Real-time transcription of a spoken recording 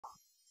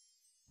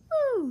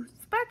Woo!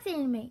 Sparks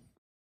anime.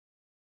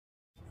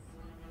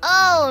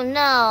 Oh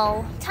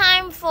no,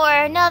 time for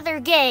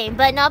another game,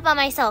 but not by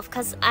myself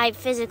because I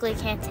physically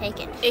can't take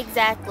it.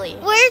 Exactly.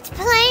 We're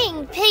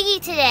playing Piggy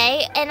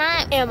today, and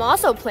I am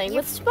also playing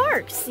with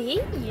Sparks.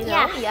 See? You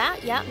know? Yeah.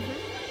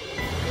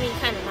 Mm-hmm. I mean,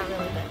 kind of, not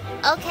really,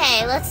 but.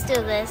 Okay, let's do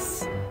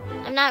this.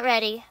 I'm not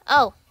ready.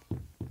 Oh.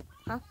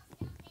 Huh?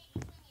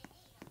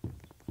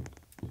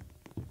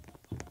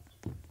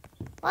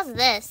 What's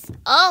this?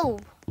 Oh.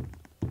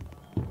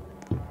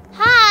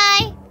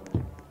 Hi.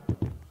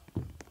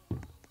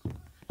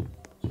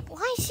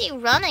 Why is she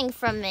running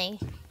from me?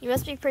 You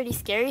must be pretty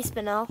scary,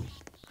 Spinel.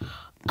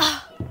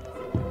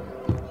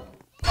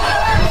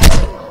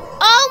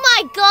 Oh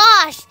my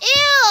gosh!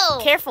 Ew!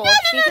 Careful. No,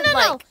 she could,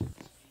 like,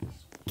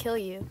 kill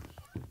you.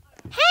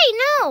 Hey,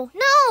 no!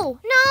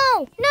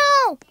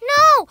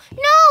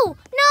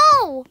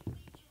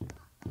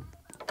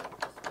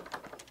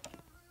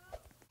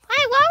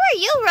 Hey, why were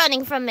you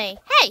running from me?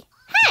 Hey,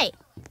 we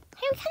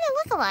kind of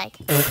look alike.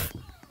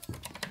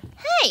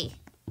 Hey,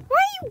 where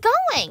are you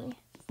going?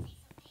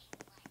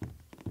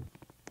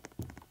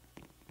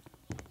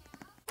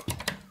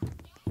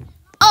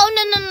 Oh,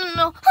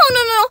 no. Oh,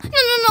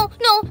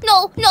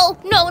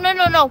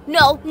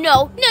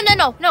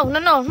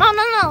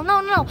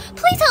 no.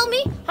 Please help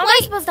me. How am I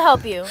supposed to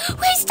help you?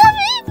 Wait, stop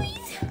it,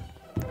 please.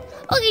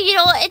 Okay, you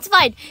know what? It's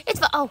fine.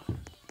 Oh.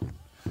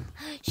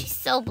 She's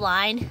so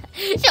blind.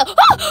 No.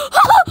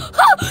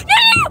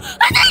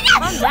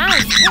 Calm down.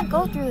 You can't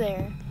go through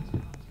there.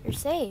 You're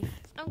safe.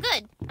 I'm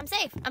good. I'm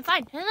safe. I'm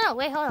fine. No.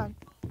 Wait, hold on.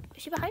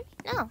 Is she behind me?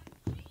 No.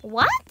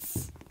 What?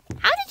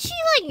 How did she,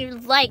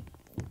 like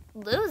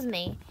lose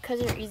me?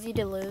 Because you're easy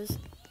to lose.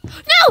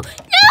 No!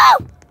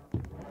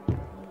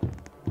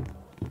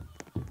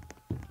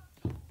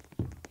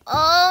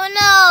 Oh,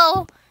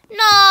 no.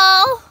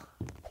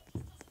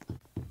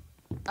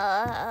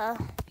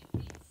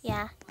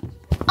 Yeah.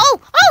 Oh,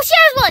 she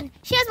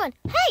has one.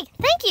 Hey,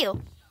 thank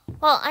you.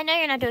 Well, I know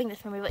you're not doing this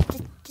for me, but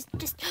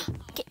just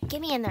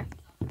get me in there.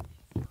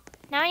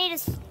 Now I need a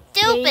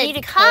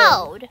stupid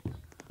code.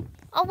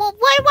 Oh, well,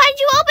 why did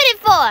you open it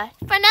for?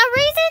 For no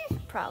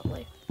reason?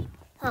 Probably.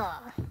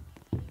 Paradise!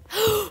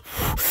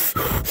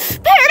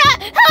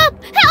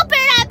 Help!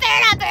 Paradise!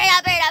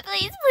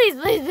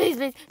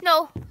 Please.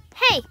 No.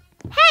 Hey!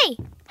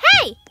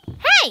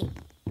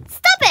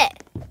 Stop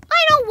it!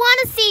 I don't want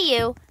to see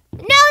you.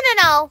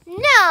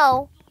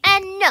 No,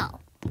 and no.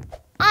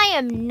 I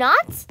am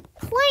not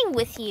playing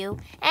with you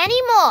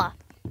anymore.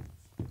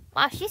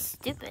 Wow, she's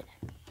stupid.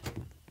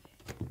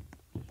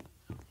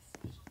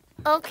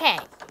 Okay,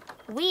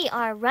 we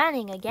are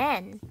running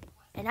again.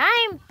 And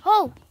I'm...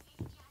 Oh.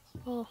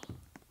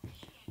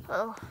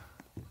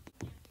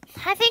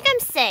 I think I'm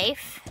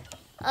safe.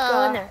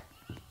 Go in there.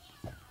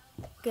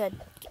 Good.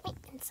 Get me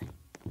inside.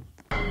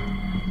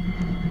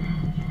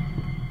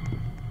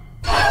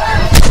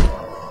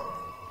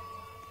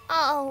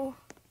 Oh.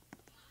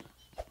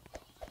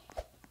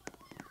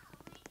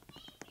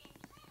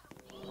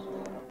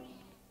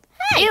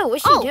 Hey. Ew,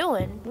 what's she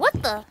doing? What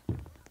the?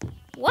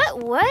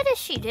 What is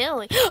she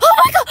doing? Oh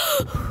my god!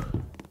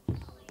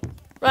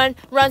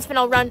 Run,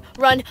 Spinel, run.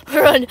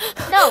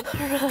 No,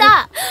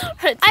 stop.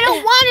 I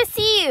don't want to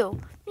see you.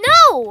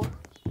 No.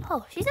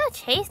 Oh, she's not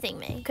chasing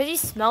me. Because you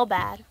smell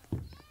bad.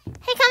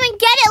 Hey, come and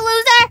get it,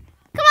 loser.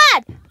 Come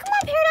on,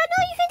 Peridot. No,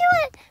 you can do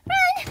it.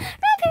 Run,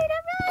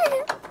 Peridot, run.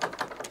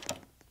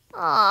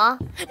 Aw.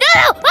 No.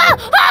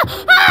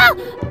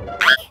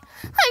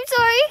 I'm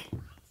sorry.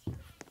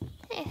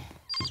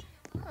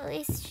 At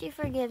least she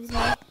forgives me.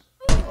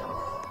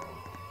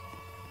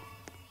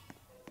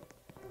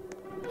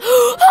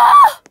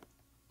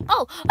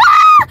 Oh!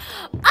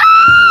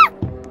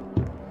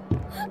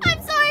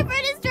 I'm sorry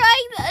for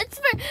destroying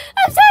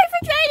I'm sorry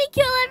for trying to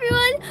kill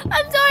everyone.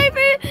 I'm sorry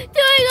for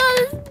doing all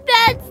this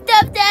bad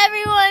stuff to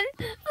everyone.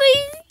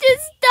 Please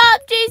just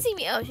stop chasing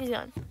me. Oh, she's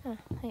gone.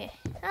 Okay.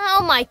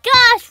 Oh my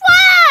gosh,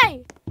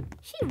 why?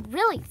 She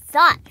really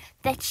thought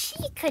that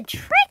she could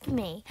trick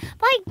me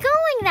by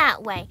going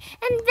that way.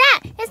 And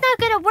that is not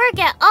going to work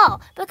at all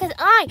because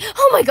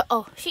oh my god.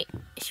 Oh, is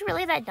she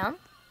really that dumb?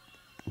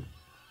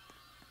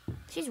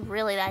 She's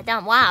really that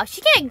dumb. Wow,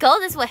 she can't go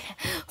this way.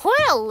 What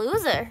a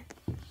loser.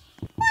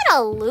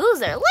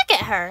 Look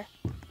at her.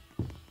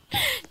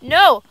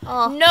 No.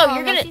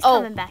 You're gonna... She's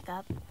coming back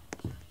up.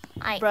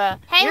 Bruh.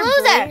 Hey, you're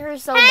loser. bullying her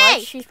so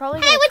much. She's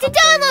probably Hey, what you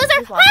doing,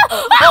 loser?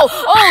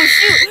 Oh,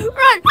 shoot.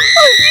 Run.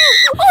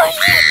 Oh,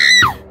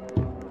 shoot.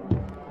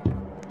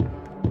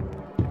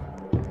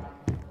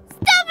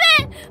 Stop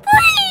it,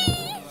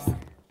 please.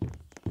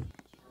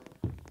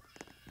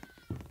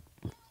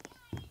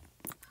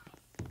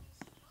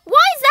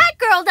 Why is that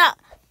girl down?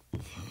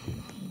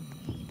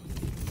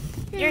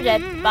 You're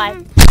dead.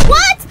 Bye.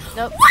 What?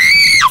 Nope. What?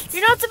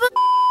 You're not supposed.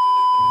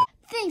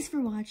 Thanks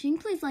for watching.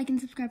 Please like and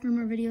subscribe for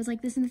more videos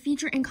like this in the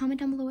future and comment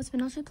down below what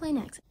Spinel should play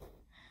next.